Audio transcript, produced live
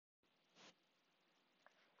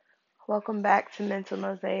Welcome back to Mental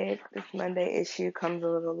Mosaic. This Monday issue comes a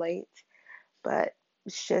little late, but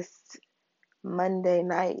it's just Monday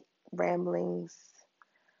night ramblings,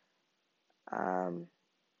 um,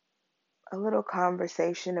 a little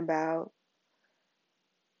conversation about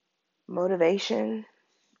motivation.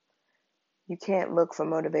 You can't look for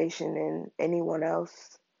motivation in anyone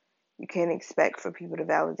else. You can't expect for people to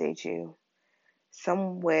validate you.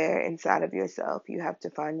 Somewhere inside of yourself, you have to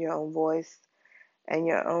find your own voice and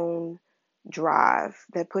your own drive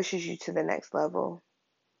that pushes you to the next level.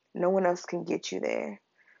 No one else can get you there.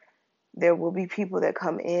 There will be people that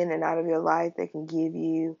come in and out of your life that can give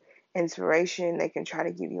you inspiration, they can try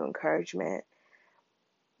to give you encouragement,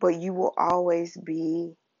 but you will always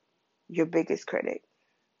be your biggest critic.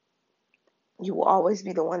 You will always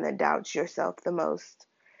be the one that doubts yourself the most.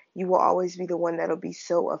 You will always be the one that'll be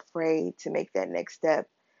so afraid to make that next step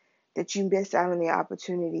that you miss out on the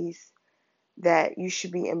opportunities that you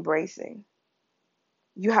should be embracing.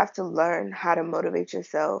 You have to learn how to motivate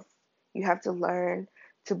yourself. You have to learn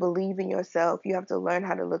to believe in yourself. You have to learn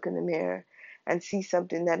how to look in the mirror and see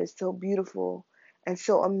something that is so beautiful and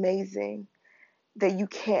so amazing that you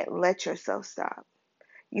can't let yourself stop.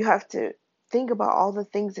 You have to think about all the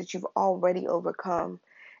things that you've already overcome,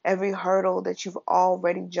 every hurdle that you've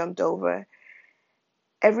already jumped over,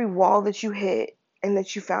 every wall that you hit and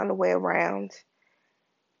that you found a way around.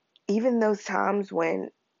 Even those times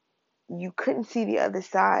when you couldn't see the other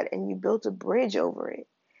side and you built a bridge over it.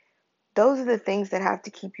 Those are the things that have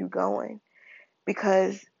to keep you going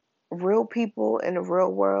because real people in the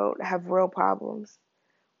real world have real problems.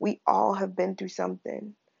 We all have been through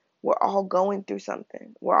something. We're all going through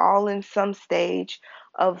something. We're all in some stage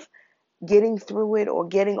of getting through it or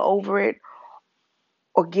getting over it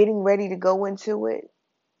or getting ready to go into it.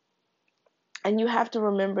 And you have to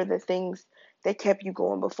remember the things that kept you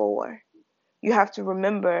going before. You have to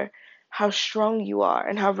remember how strong you are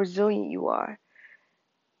and how resilient you are.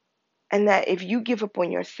 And that if you give up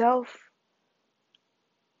on yourself,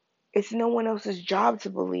 it's no one else's job to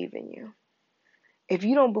believe in you. If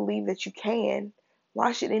you don't believe that you can,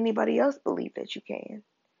 why should anybody else believe that you can?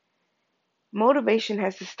 Motivation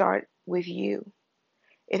has to start with you.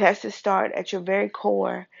 It has to start at your very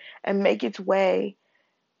core and make its way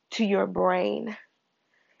to your brain.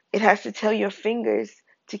 It has to tell your fingers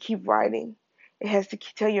to keep writing. It has to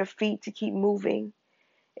tell your feet to keep moving.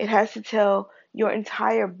 It has to tell your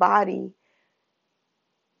entire body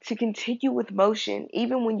to continue with motion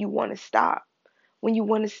even when you want to stop. When you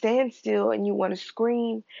want to stand still and you want to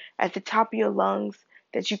scream at the top of your lungs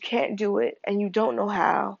that you can't do it and you don't know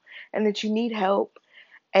how and that you need help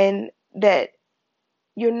and that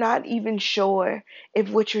you're not even sure if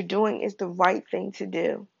what you're doing is the right thing to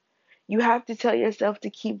do. You have to tell yourself to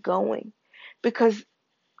keep going because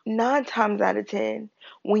 9 times out of 10,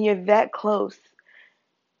 when you're that close,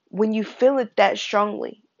 when you feel it that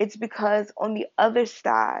strongly, it's because on the other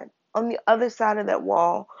side of that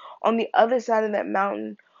wall, on the other side of that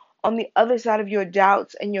mountain, on the other side of your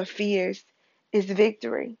doubts and your fears is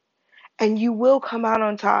victory. And you will come out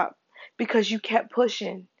on top because you kept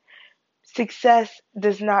pushing. Success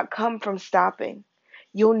does not come from stopping.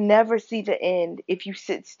 You'll never see the end if you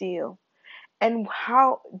sit still. And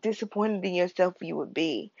how disappointed in yourself you would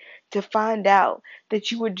be to find out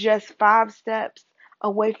that you were just 5 steps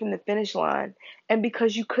away from the finish line. And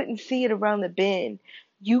because you couldn't see it around the bend,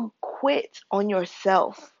 you quit on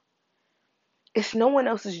yourself. It's no one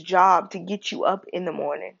else's job to get you up in the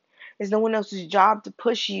morning. It's no one else's job to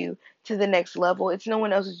push you to the next level. It's no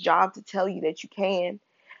one else's job to tell you that you can.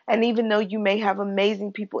 And even though you may have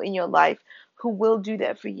amazing people in your life who will do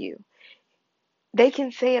that for you, they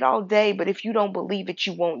can say it all day, but if you don't believe it,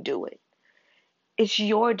 you won't do it. It's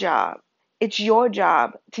your job. It's your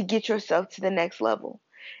job to get yourself to the next level.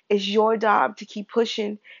 It's your job to keep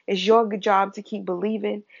pushing. It's your job to keep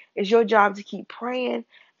believing. It's your job to keep praying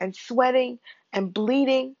and sweating and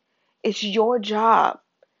bleeding. It's your job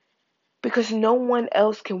because no one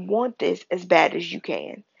else can want this as bad as you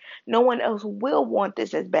can. No one else will want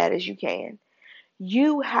this as bad as you can.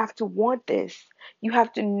 You have to want this. You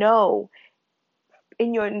have to know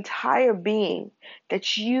in your entire being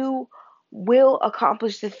that you will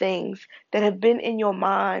accomplish the things that have been in your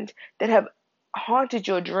mind, that have haunted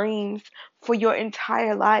your dreams for your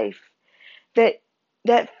entire life. That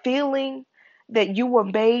that feeling that you were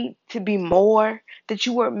made to be more, that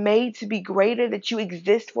you were made to be greater, that you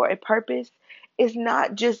exist for a purpose is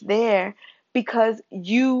not just there because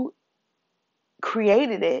you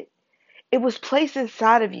created it. It was placed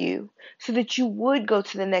inside of you so that you would go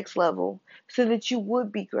to the next level, so that you would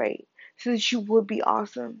be great, so that you would be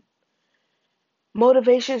awesome.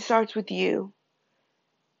 Motivation starts with you.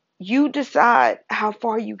 You decide how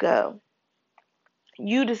far you go.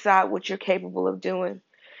 You decide what you're capable of doing.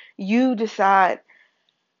 You decide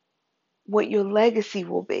what your legacy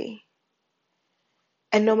will be.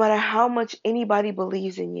 And no matter how much anybody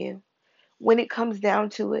believes in you, when it comes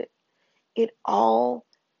down to it, it all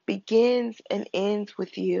begins and ends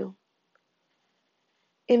with you.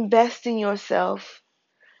 Invest in yourself.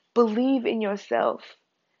 Believe in yourself.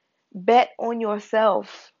 Bet on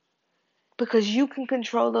yourself because you can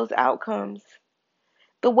control those outcomes.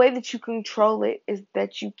 The way that you control it is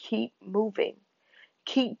that you keep moving,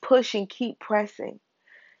 keep pushing, keep pressing.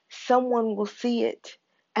 Someone will see it,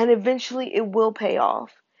 and eventually it will pay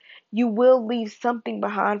off. You will leave something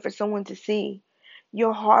behind for someone to see.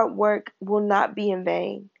 Your hard work will not be in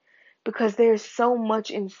vain because there's so much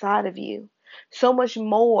inside of you, so much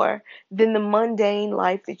more than the mundane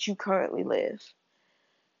life that you currently live.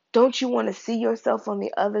 Don't you want to see yourself on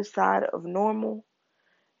the other side of normal?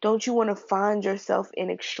 Don't you want to find yourself in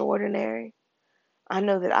extraordinary? I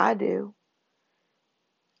know that I do.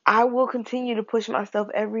 I will continue to push myself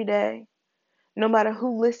every day, no matter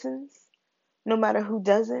who listens, no matter who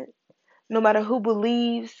doesn't, no matter who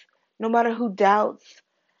believes, no matter who doubts.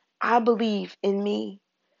 I believe in me.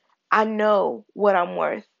 I know what I'm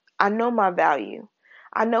worth. I know my value.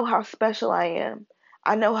 I know how special I am.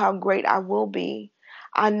 I know how great I will be.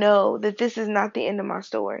 I know that this is not the end of my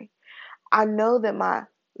story. I know that my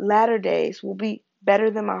latter days will be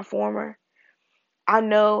better than my former. I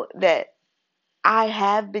know that I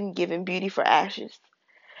have been given beauty for ashes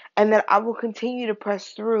and that I will continue to press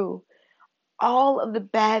through all of the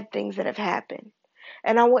bad things that have happened.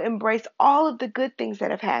 And I will embrace all of the good things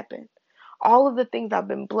that have happened, all of the things I've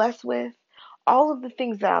been blessed with, all of the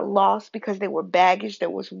things that I lost because they were baggage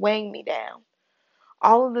that was weighing me down,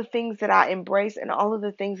 all of the things that I embrace, and all of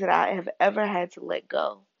the things that I have ever had to let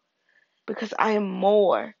go. Because I am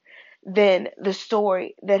more than the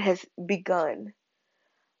story that has begun.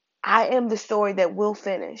 I am the story that will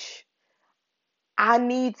finish. I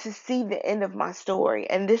need to see the end of my story,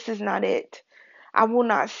 and this is not it. I will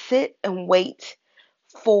not sit and wait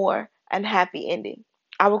for an happy ending.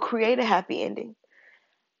 I will create a happy ending.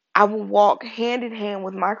 I will walk hand in hand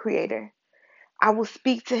with my Creator. I will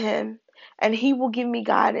speak to Him, and He will give me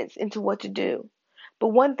guidance into what to do. But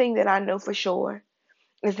one thing that I know for sure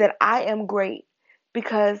is that I am great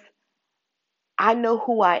because I know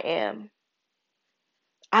who I am.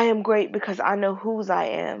 I am great because I know whose I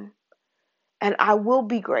am. And I will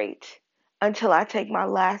be great until I take my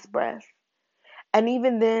last breath. And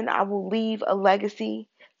even then, I will leave a legacy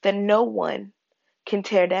that no one can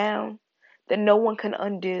tear down, that no one can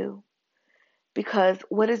undo. Because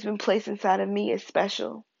what has been placed inside of me is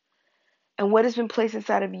special. And what has been placed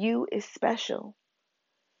inside of you is special.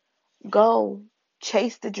 Go,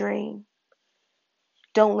 chase the dream.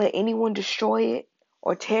 Don't let anyone destroy it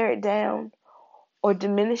or tear it down or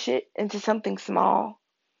diminish it into something small.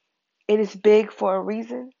 It is big for a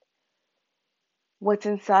reason. What's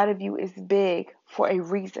inside of you is big for a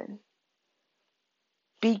reason.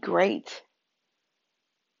 Be great.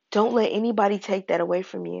 Don't let anybody take that away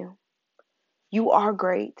from you. You are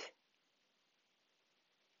great.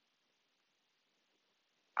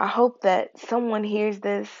 I hope that someone hears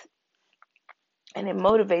this and it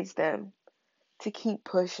motivates them to keep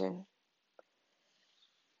pushing.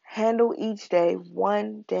 Handle each day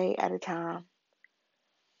one day at a time.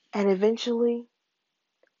 And eventually,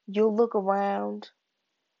 you'll look around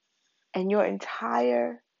and your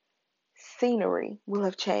entire scenery will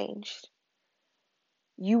have changed.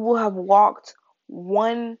 You will have walked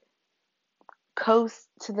one coast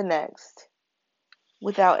to the next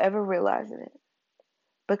without ever realizing it.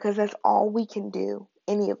 Because that's all we can do,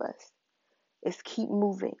 any of us, is keep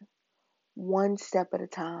moving one step at a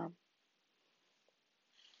time.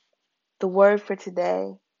 The word for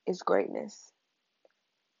today is greatness.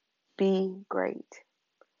 Be great.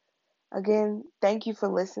 Again, thank you for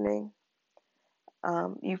listening.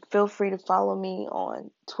 You feel free to follow me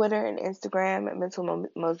on Twitter and Instagram at Mental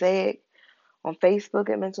Mosaic, on Facebook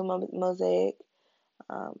at Mental Mosaic.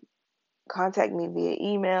 Um, Contact me via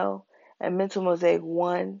email at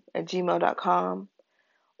mentalmosaic1@gmail.com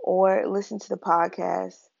or listen to the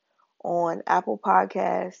podcast on Apple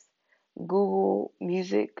Podcasts, Google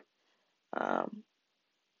Music, um,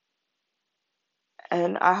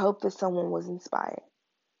 and I hope that someone was inspired.